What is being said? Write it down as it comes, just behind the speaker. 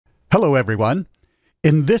Hello everyone.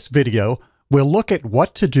 In this video, we'll look at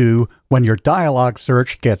what to do when your dialog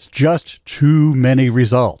search gets just too many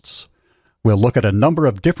results. We'll look at a number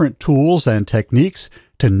of different tools and techniques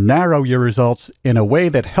to narrow your results in a way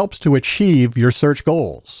that helps to achieve your search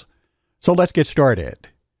goals. So let's get started.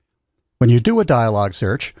 When you do a dialog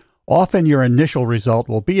search, often your initial result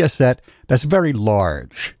will be a set that's very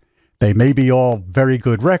large. They may be all very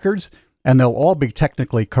good records, and they'll all be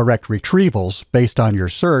technically correct retrievals based on your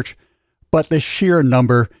search, but the sheer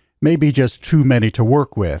number may be just too many to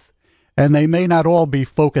work with, and they may not all be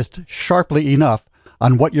focused sharply enough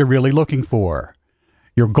on what you're really looking for.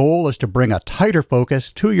 Your goal is to bring a tighter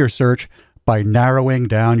focus to your search by narrowing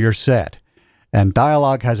down your set, and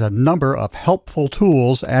Dialog has a number of helpful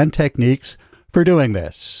tools and techniques for doing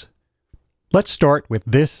this. Let's start with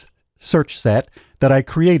this search set that I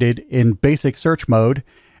created in basic search mode,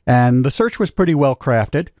 and the search was pretty well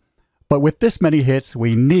crafted, but with this many hits,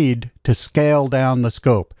 we need to scale down the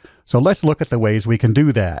scope. So let's look at the ways we can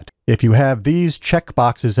do that. If you have these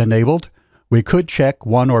checkboxes enabled, we could check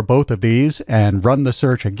one or both of these and run the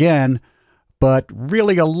search again, but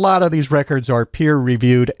really a lot of these records are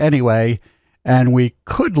peer-reviewed anyway, and we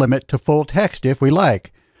could limit to full text if we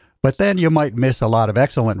like. But then you might miss a lot of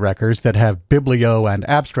excellent records that have biblio and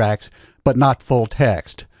abstracts, but not full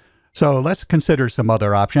text. So let's consider some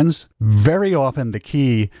other options. Very often the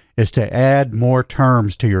key is to add more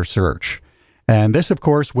terms to your search. And this, of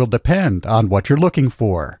course, will depend on what you're looking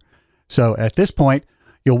for. So at this point,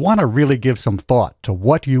 you'll want to really give some thought to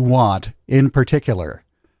what you want in particular.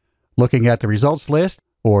 Looking at the results list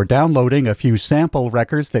or downloading a few sample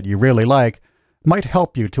records that you really like might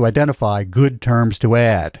help you to identify good terms to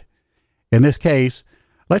add. In this case,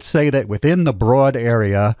 let's say that within the broad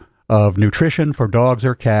area of nutrition for dogs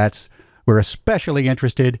or cats, we're especially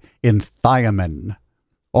interested in thiamine,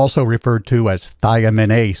 also referred to as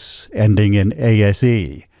thiaminase, ending in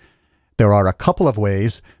ASE. There are a couple of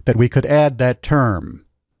ways that we could add that term.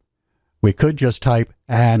 We could just type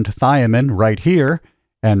 "and thiamine" right here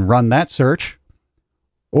and run that search,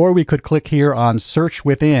 or we could click here on Search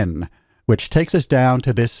Within, which takes us down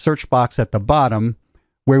to this search box at the bottom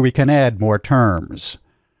where we can add more terms.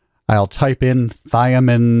 I'll type in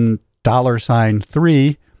thiamine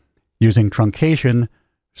 $3 using truncation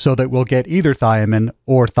so that we'll get either thiamine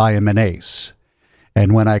or thiaminase.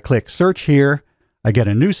 And when I click search here, I get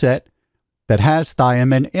a new set that has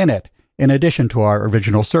thiamine in it, in addition to our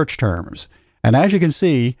original search terms. And as you can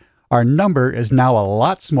see, our number is now a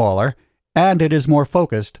lot smaller, and it is more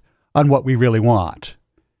focused on what we really want.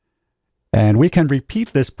 And we can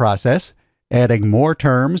repeat this process, adding more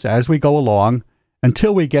terms as we go along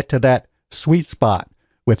until we get to that sweet spot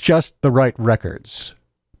with just the right records.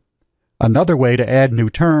 Another way to add new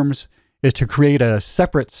terms is to create a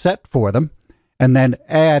separate set for them and then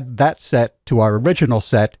add that set to our original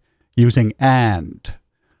set using AND.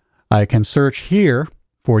 I can search here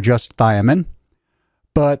for just thiamine,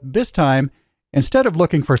 but this time, instead of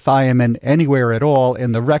looking for thiamine anywhere at all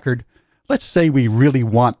in the record, let's say we really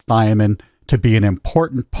want thiamine to be an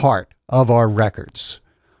important part of our records.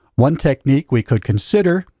 One technique we could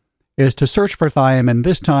consider is to search for thiamine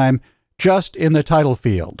this time just in the title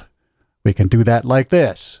field. We can do that like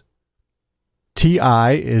this.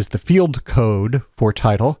 TI is the field code for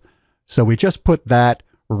title, so we just put that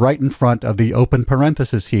right in front of the open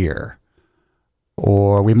parenthesis here.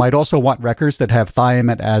 Or we might also want records that have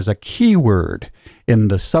thiamine as a keyword in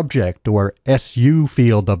the subject or SU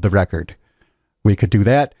field of the record. We could do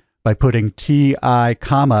that by putting TI,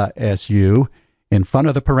 SU in front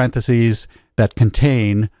of the parentheses that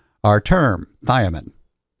contain our term, thiamine.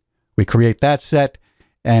 We create that set,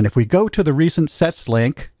 and if we go to the Recent Sets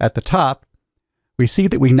link at the top, we see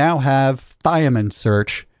that we now have thiamine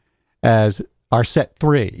search as our set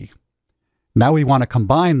 3. Now we want to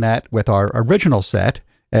combine that with our original set,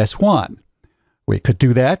 S1. We could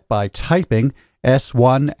do that by typing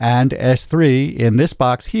S1 and S3 in this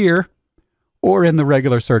box here, or in the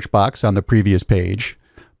regular search box on the previous page.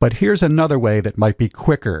 But here's another way that might be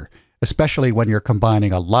quicker, especially when you're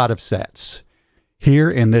combining a lot of sets. Here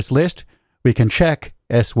in this list, we can check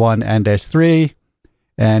S1 and S3,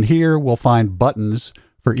 and here we'll find buttons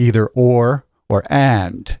for either or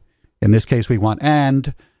and. In this case, we want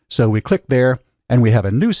and, so we click there, and we have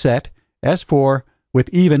a new set, S4, with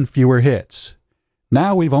even fewer hits.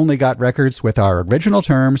 Now we've only got records with our original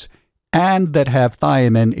terms and that have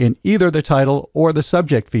thiamine in either the title or the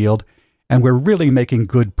subject field, and we're really making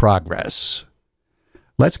good progress.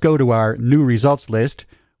 Let's go to our new results list.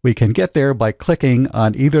 We can get there by clicking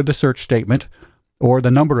on either the search statement or the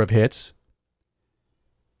number of hits.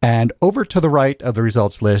 And over to the right of the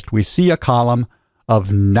results list, we see a column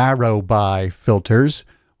of narrow by filters.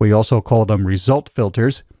 We also call them result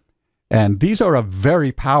filters. And these are a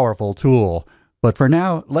very powerful tool. But for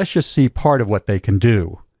now, let's just see part of what they can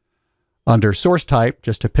do. Under source type,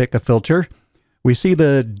 just to pick a filter, we see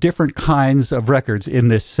the different kinds of records in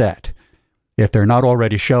this set. If they're not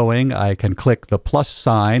already showing, I can click the plus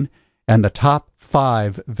sign and the top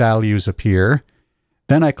 5 values appear.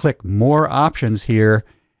 Then I click More Options here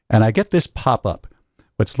and I get this pop-up,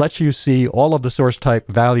 which lets you see all of the source type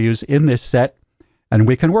values in this set, and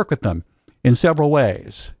we can work with them in several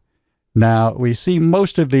ways. Now, we see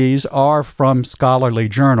most of these are from scholarly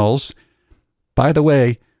journals. By the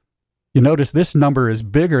way, you notice this number is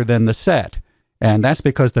bigger than the set, and that's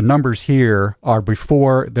because the numbers here are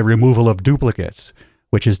before the removal of duplicates,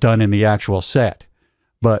 which is done in the actual set.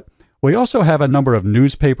 But we also have a number of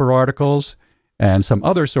newspaper articles and some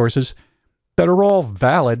other sources that are all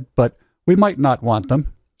valid, but we might not want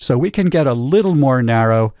them. So we can get a little more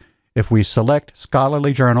narrow if we select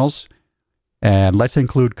scholarly journals, and let's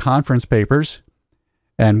include conference papers.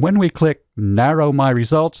 And when we click Narrow My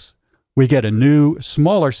Results, we get a new,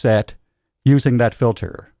 smaller set using that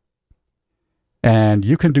filter. And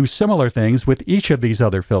you can do similar things with each of these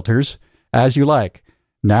other filters as you like,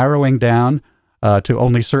 narrowing down to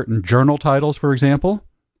only certain journal titles, for example,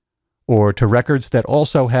 or to records that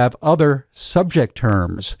also have other subject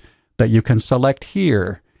terms that you can select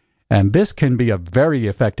here. And this can be a very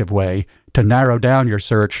effective way to narrow down your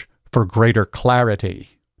search for greater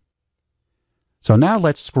clarity. So now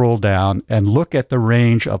let's scroll down and look at the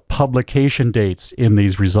range of publication dates in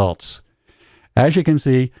these results. As you can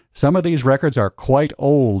see, some of these records are quite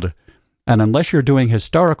old, and unless you're doing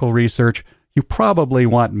historical research, you probably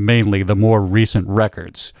want mainly the more recent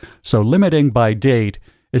records. So limiting by date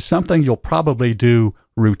is something you'll probably do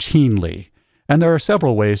routinely, and there are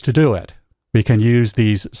several ways to do it. We can use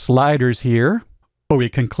these sliders here, or we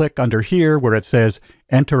can click under here where it says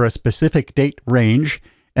enter a specific date range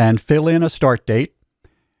and fill in a start date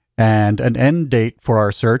and an end date for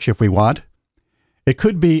our search if we want. It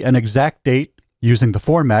could be an exact date using the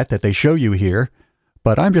format that they show you here,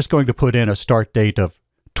 but I'm just going to put in a start date of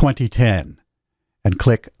 2010 and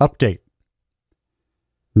click Update.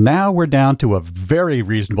 Now we're down to a very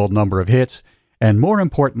reasonable number of hits, and more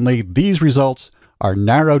importantly, these results are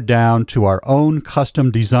narrowed down to our own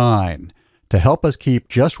custom design to help us keep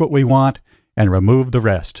just what we want and remove the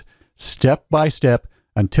rest, step by step,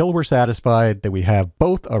 until we're satisfied that we have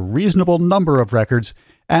both a reasonable number of records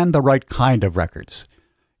and the right kind of records.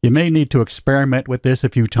 You may need to experiment with this a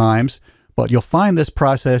few times, but you'll find this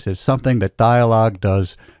process is something that Dialog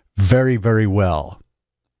does very, very well.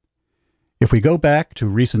 If we go back to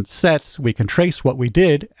recent sets, we can trace what we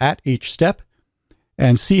did at each step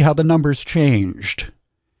and see how the numbers changed.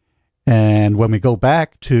 And when we go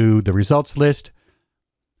back to the results list,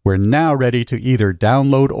 we're now ready to either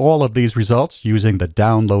download all of these results using the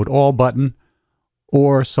Download All button,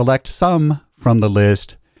 or select some from the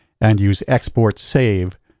list and use Export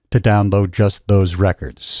Save to download just those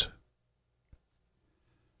records.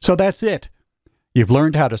 So that's it. You've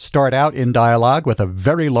learned how to start out in Dialog with a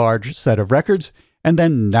very large set of records and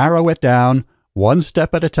then narrow it down one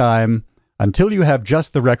step at a time until you have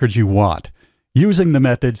just the records you want, using the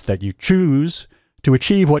methods that you choose to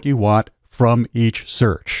achieve what you want from each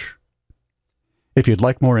search. If you'd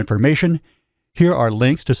like more information, here are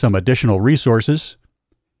links to some additional resources.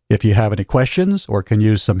 If you have any questions or can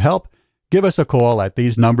use some help, give us a call at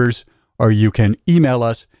these numbers, or you can email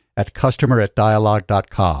us at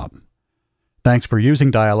customer@dialog.com. Thanks for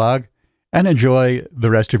using Dialog, and enjoy the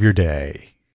rest of your day.